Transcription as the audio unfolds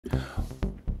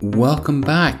Welcome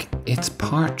back. It's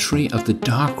part 3 of the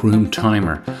Darkroom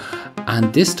timer,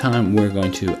 and this time we're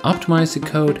going to optimize the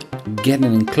code, get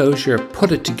an enclosure,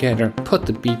 put it together, put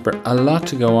the beeper. A lot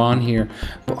to go on here,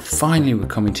 but finally we're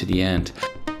coming to the end.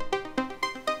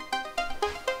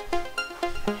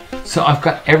 So I've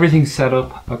got everything set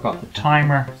up. I've got the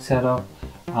timer set up.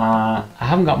 I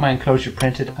haven't got my enclosure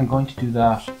printed. I'm going to do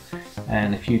that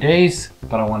in a few days,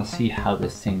 but I want to see how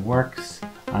this thing works,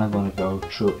 and I'm going to go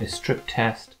through a strip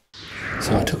test.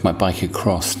 So I took my bike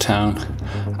across town.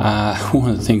 One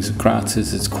of the things with Graz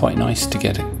is it's quite nice to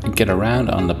get around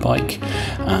on the bike,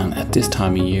 and at this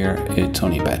time of year it's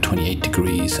only about 28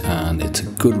 degrees and it's a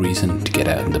good reason to get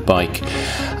out on the bike.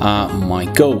 My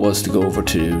goal was to go over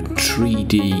to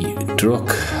 3D Druck,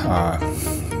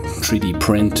 3D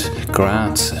Print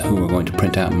Graz, who are going to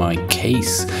print out my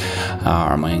case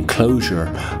or my enclosure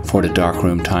for the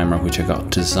Darkroom timer, which I got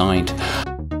designed.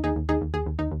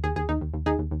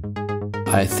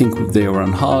 I think they were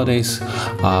on holidays,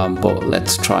 but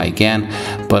let's try again.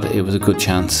 But it was a good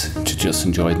chance to just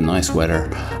enjoy the nice weather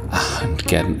and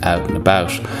get out and about.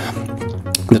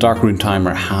 The Darkroom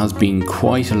timer has been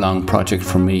quite a long project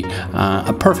for me,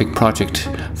 a perfect project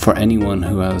for anyone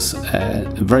who has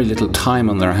very little time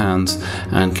on their hands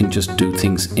and can just do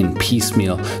things in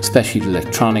piecemeal, especially the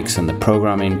electronics and the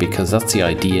programming, because that's the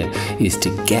idea, is to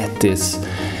get this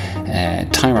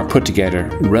timer put together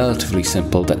relatively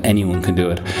simple that anyone can do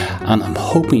it. And I'm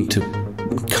hoping to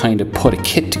kind of put a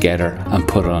kit together and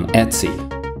put it on Etsy.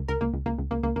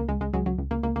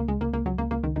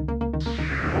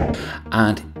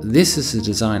 And this is a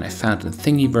design I found in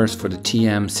Thingiverse for the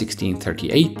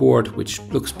TM1638 board, which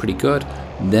looks pretty good.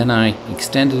 Then I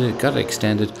extended it, got it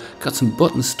extended, got some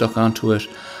buttons stuck onto it.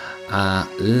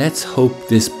 Let's hope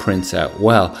this prints out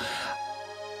well.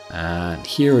 And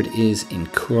here it is in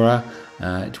Cura,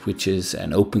 which is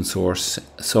an open source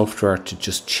software to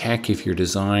just check if your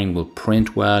design will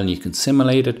print well, and you can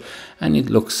simulate it, and it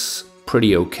looks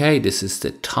pretty okay. This is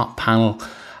the top panel.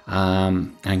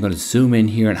 I'm going to zoom in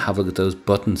here and have a look at those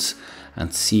buttons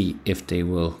and see if they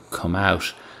will come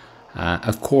out.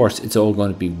 Of course, it's all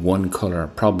going to be one color,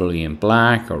 probably in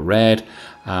black or red.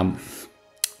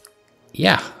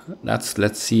 Yeah,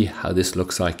 let's see how this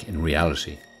looks like in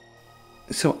reality.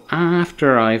 So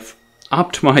after I've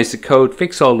optimized the code,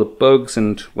 fixed all the bugs,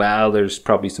 and well, there's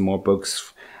probably some more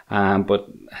bugs, but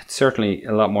it's certainly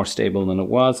a lot more stable than it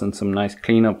was, and some nice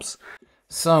cleanups.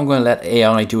 So I'm going to let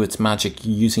AI do its magic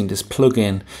using this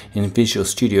plugin in Visual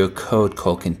Studio Code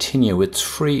called Continue. It's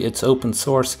free, it's open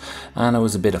source, and it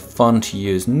was a bit of fun to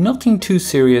use. Nothing too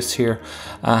serious here.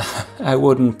 I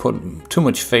wouldn't put too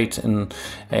much faith in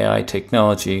AI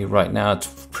technology right now. It's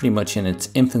pretty much in its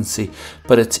infancy,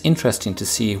 but it's interesting to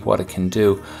see what it can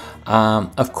do.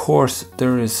 Of course,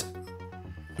 it's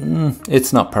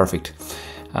not perfect.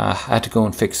 I had to go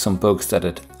and fix some bugs that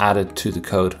it added to the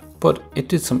code, but it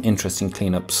did some interesting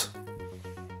cleanups.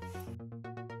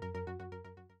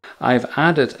 I've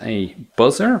added a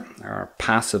buzzer, or a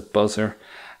passive buzzer,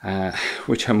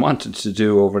 which I wanted to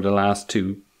do over the last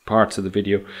 2 parts of the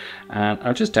video, and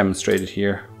I'll just demonstrate it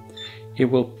here. It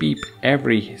will beep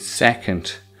every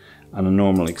second on a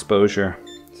normal exposure.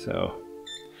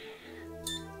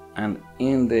 And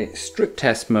in the strip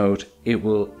test mode, it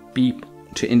will beep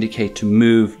to indicate to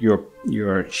move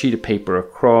your sheet of paper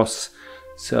across.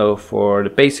 So for the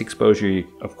base exposure,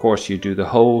 of course, you do the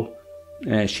whole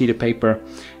sheet of paper,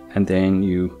 and then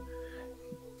you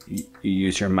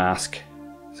use your mask.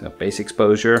 So base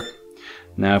exposure.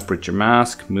 Now put your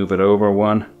mask, move it over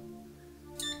one,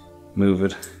 move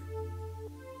it,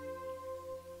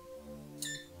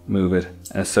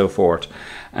 and so forth.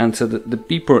 And so the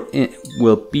beeper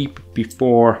will beep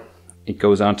before it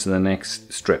goes on to the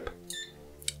next strip.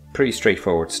 Pretty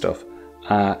straightforward stuff.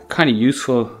 Kind of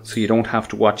useful, so you don't have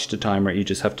to watch the timer, you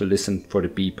just have to listen for the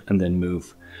beep and then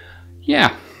move.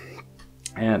 Yeah,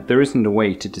 there isn't a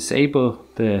way to disable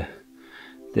the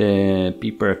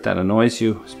beeper if that annoys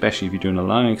you, especially if you're doing a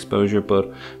long exposure,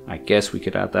 but I guess we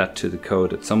could add that to the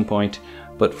code at some point.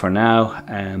 But for now,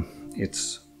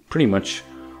 it's pretty much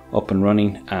up and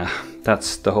running.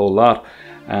 That's the whole lot,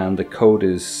 and the code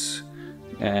is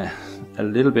a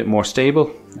little bit more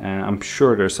stable. I'm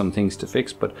sure there's some things to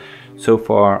fix, but so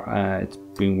far it's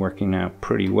been working out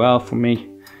pretty well for me.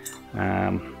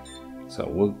 So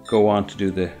we'll go on to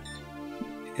do the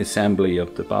assembly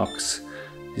of the box.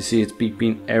 You see it's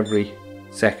beeping every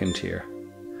second here,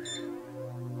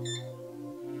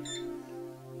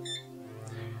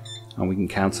 and we can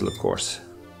cancel, of course.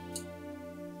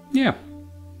 Yeah,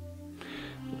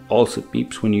 also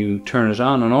beeps when you turn it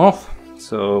on and off.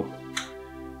 So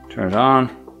turn it on,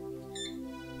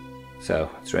 So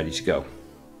it's ready to go.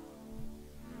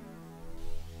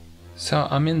 So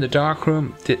I'm in the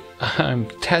darkroom. I'm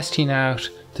testing out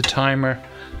the timer.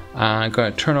 I'm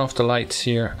going to turn off the lights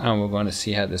here and we're going to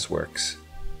see how this works.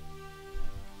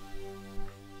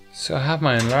 So I have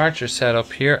my enlarger set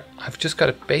up here. I've just got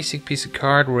a basic piece of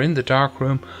card. We're in the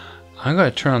darkroom. I'm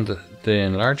going to turn on the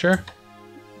enlarger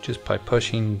just by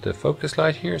pushing the focus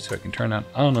light here so I can turn that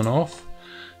on and off.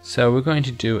 So we're going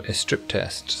to do a strip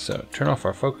test. So turn off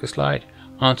our focus light,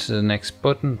 onto the next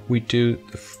button. We do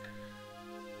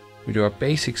our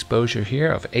base exposure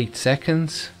here of 8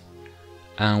 seconds.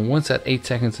 And once that 8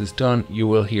 seconds is done, you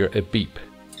will hear a beep.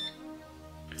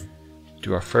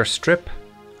 Do our first strip.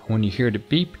 When you hear the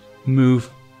beep,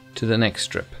 move to the next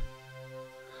strip.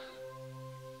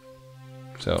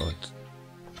 So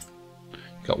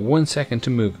you've got 1 second to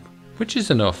move, which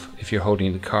is enough if you're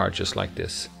holding the card just like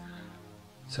this.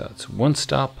 So it's one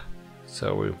stop.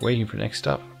 So we're waiting for the next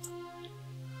stop.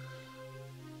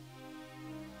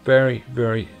 Very,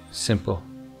 very simple.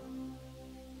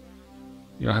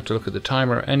 You don't have to look at the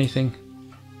timer or anything.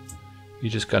 You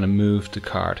just gotta move the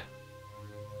card.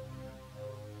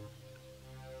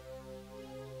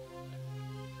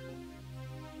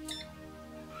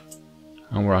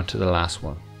 And we're on to the last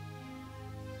one.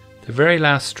 The very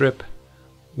last strip,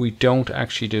 we don't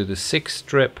actually do. The 6th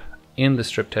strip in the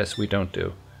strip test we don't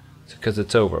do. It's because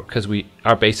it's over, because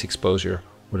our base exposure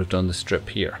would have done the strip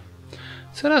here.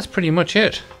 So that's pretty much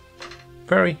it.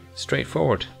 Very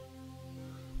straightforward.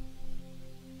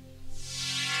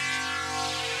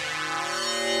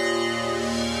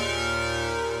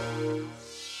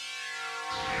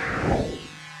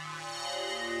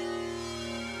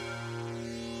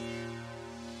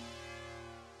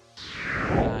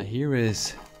 Here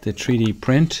is the 3D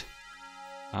print.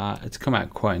 It's come out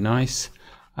quite nice.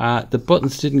 The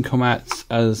buttons didn't come out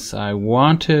as I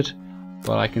wanted,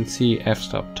 but I can see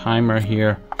f-stop timer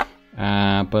here.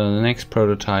 But in the next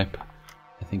prototype,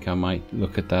 I think I might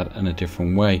look at that in a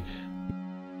different way.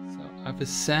 So I've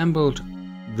assembled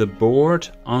the board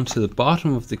onto the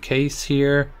bottom of the case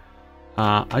here.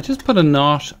 I just put a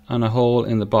knot and a hole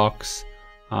in the box,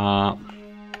 and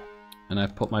I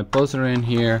put my buzzer in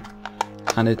here.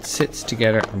 And it sits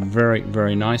together very,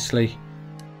 very nicely.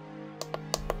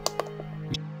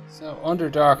 So under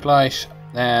dark light,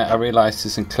 I realized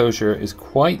this enclosure is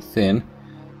quite thin.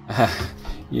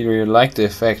 Either you like the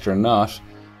effect or not.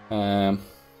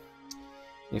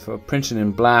 If I print it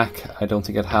in black, I don't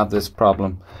think I'd have this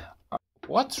problem.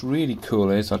 What's really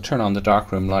cool is, I'll turn on the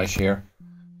darkroom light here.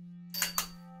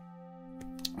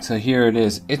 So here it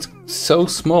is. It's so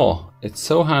small. It's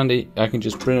so handy. I can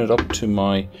just bring it up to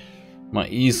my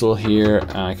easel here,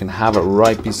 and I can have it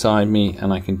right beside me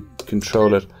and I can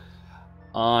control it.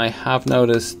 I have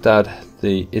noticed that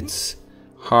it's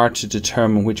hard to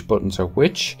determine which buttons are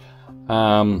which.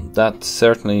 That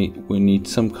certainly we need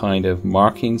some kind of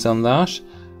markings on that.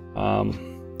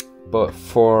 But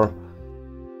for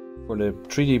the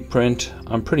 3D print,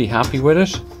 I'm pretty happy with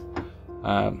it.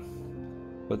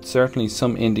 But certainly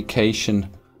some indication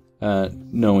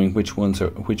knowing which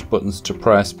buttons to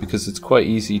press, because it's quite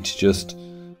easy to just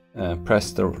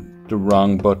press the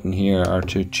wrong button here, or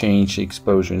to change the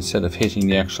exposure instead of hitting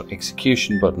the actual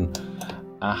execution button.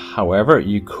 However,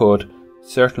 you could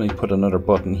certainly put another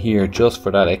button here just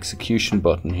for that execution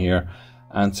button here,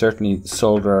 and certainly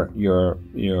solder your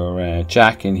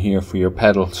jack in here for your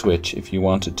pedal switch if you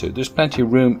wanted to. There's plenty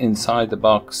of room inside the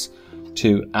box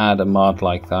to add a mod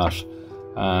like that.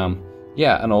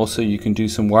 Yeah, and also you can do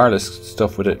some wireless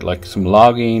stuff with it, like some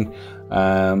logging,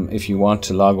 if you want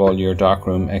to log all your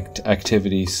darkroom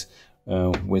activities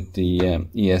with the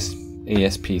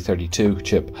ESP32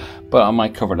 chip, but I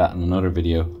might cover that in another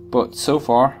video. But so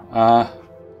far, I'm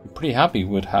pretty happy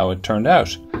with how it turned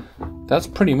out. That's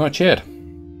pretty much it.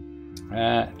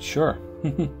 Sure.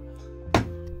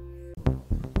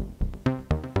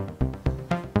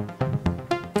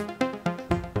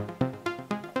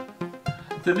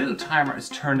 The little timer has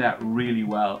turned out really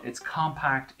well. It's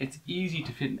compact, it's easy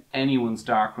to fit in anyone's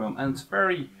darkroom, and it's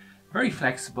very, very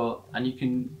flexible, and you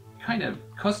can kind of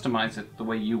customize it the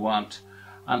way you want.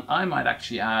 And I might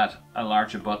actually add a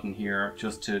larger button here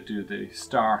just to do the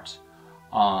start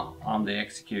on the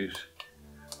execute.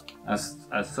 As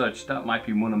such, that might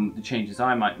be one of the changes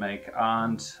I might make.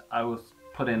 And I will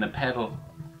put in a pedal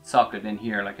socket in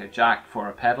here, like a jack for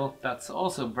a pedal. That's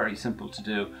also very simple to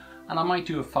do. And I might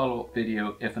do a follow-up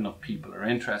video if enough people are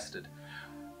interested.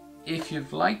 If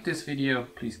you've liked this video,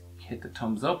 please hit the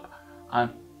thumbs up,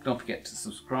 and don't forget to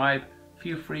subscribe.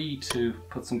 Feel free to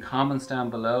put some comments down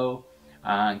below,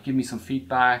 Give me some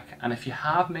feedback, and if you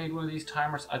have made one of these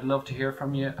timers, I'd love to hear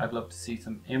from you. I'd love to see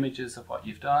some images of what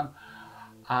you've done.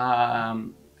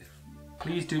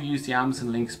 Please do use the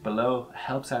Amazon links below. It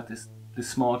helps out this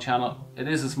small channel. It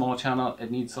is a small channel, it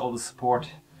needs all the support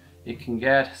it can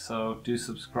get, so do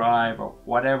subscribe or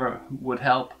whatever would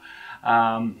help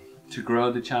to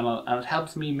grow the channel, and it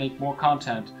helps me make more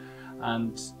content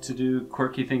and to do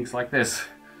quirky things like this.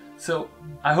 So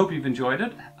I hope you've enjoyed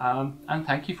it, and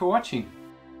thank you for watching.